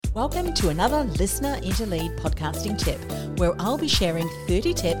Welcome to another Listener into Lead podcasting tip, where I'll be sharing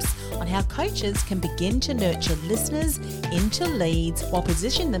 30 tips on how coaches can begin to nurture listeners into leads while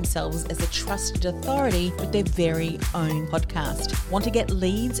positioning themselves as a trusted authority with their very own podcast. Want to get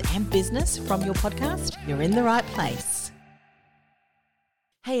leads and business from your podcast? You're in the right place.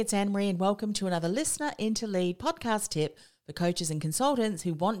 Hey, it's Anne-Marie and welcome to another Listener into Lead podcast tip for coaches and consultants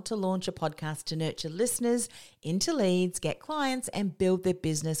who want to launch a podcast to nurture listeners into leads, get clients, and build their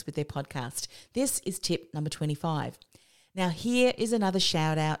business with their podcast. This is tip number 25. Now, here is another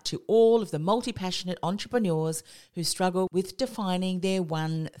shout out to all of the multi-passionate entrepreneurs who struggle with defining their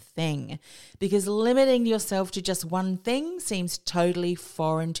one thing, because limiting yourself to just one thing seems totally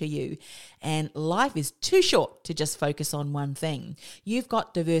foreign to you, and life is too short to just focus on one thing. You've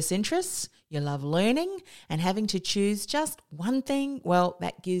got diverse interests, you love learning, and having to choose just one thing, well,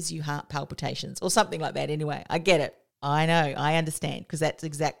 that gives you heart palpitations or something like that anyway. I get it. I know, I understand, because that's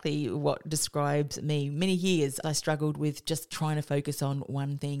exactly what describes me. Many years I struggled with just trying to focus on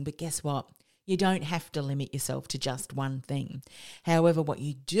one thing, but guess what? You don't have to limit yourself to just one thing. However, what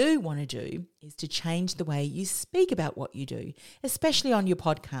you do want to do is to change the way you speak about what you do, especially on your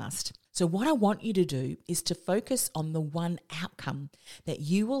podcast. So what I want you to do is to focus on the one outcome that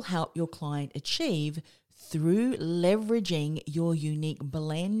you will help your client achieve through leveraging your unique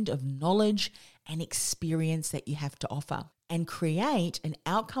blend of knowledge and experience that you have to offer, and create an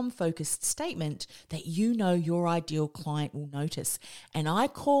outcome-focused statement that you know your ideal client will notice. And I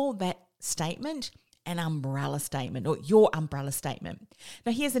call that statement an umbrella statement, or your umbrella statement.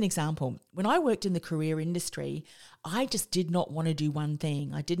 Now, here's an example. When I worked in the career industry, I just did not want to do one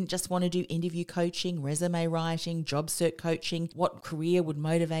thing. I didn't just want to do interview coaching, resume writing, job search coaching, what career would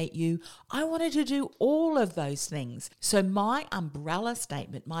motivate you. I wanted to do all of those things. So my umbrella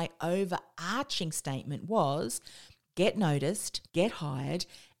statement, my overarching statement was get noticed, get hired,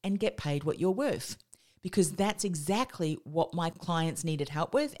 and get paid what you're worth. Because that's exactly what my clients needed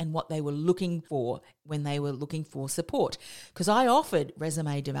help with and what they were looking for when they were looking for support. Because I offered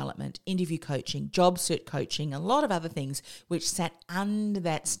resume development, interview coaching, job search coaching, a lot of other things which sat under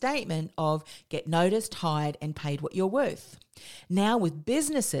that statement of get noticed, hired, and paid what you're worth. Now with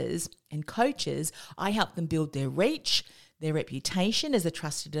businesses and coaches, I help them build their reach, their reputation as a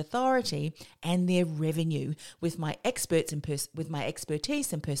trusted authority, and their revenue with my expertise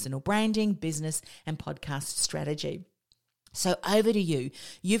in personal branding, business, and podcast strategy. So over to you.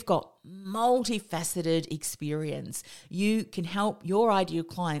 You've got multifaceted experience. You can help your ideal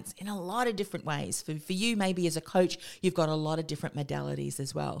clients in a lot of different ways. For you, maybe as a coach, you've got a lot of different modalities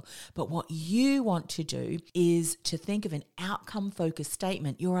as well. But what you want to do is to think of an outcome-focused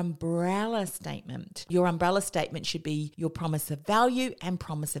statement, your umbrella statement. Your umbrella statement should be your promise of value and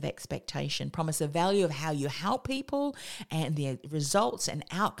promise of expectation. Promise of value of how you help people and the results and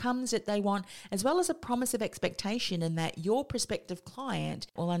outcomes that they want, as well as a promise of expectation, and that your prospective client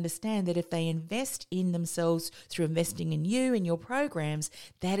will understand that if they invest in themselves through investing in you and your programs,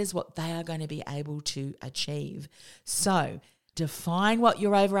 that is what they are going to be able to achieve. So define what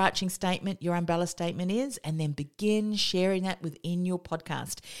your overarching statement, your umbrella statement is, and then begin sharing that within your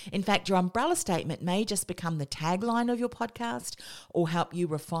podcast. In fact, your umbrella statement may just become the tagline of your podcast or help you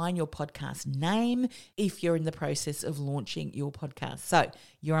refine your podcast name if you're in the process of launching your podcast. So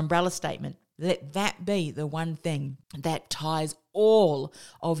your umbrella statement, let that be the one thing that ties all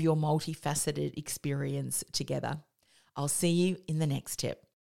of your multifaceted experience together. I'll see you in the next tip.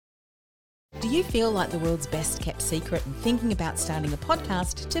 Do you feel like the world's best kept secret and thinking about starting a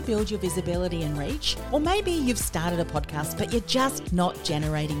podcast to build your visibility and reach? Or maybe you've started a podcast but you're just not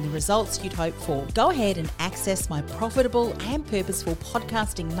generating the results you'd hope for. Go ahead and access my profitable and purposeful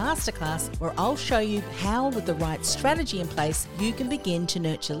podcasting masterclass, where I'll show you how, with the right strategy in place, you can begin to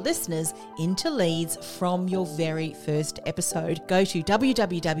nurture listeners into leads from your very first episode. Go to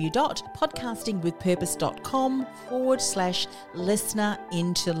www.podcastingwithpurpose.com/listener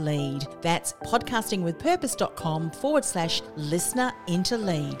into lead. That's podcastingwithpurpose.com/listener into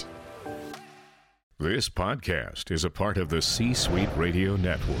lead. This podcast is a part of the C-Suite Radio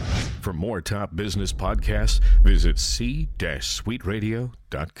Network. For more top business podcasts, visit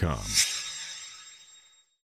c-suiteradio.com.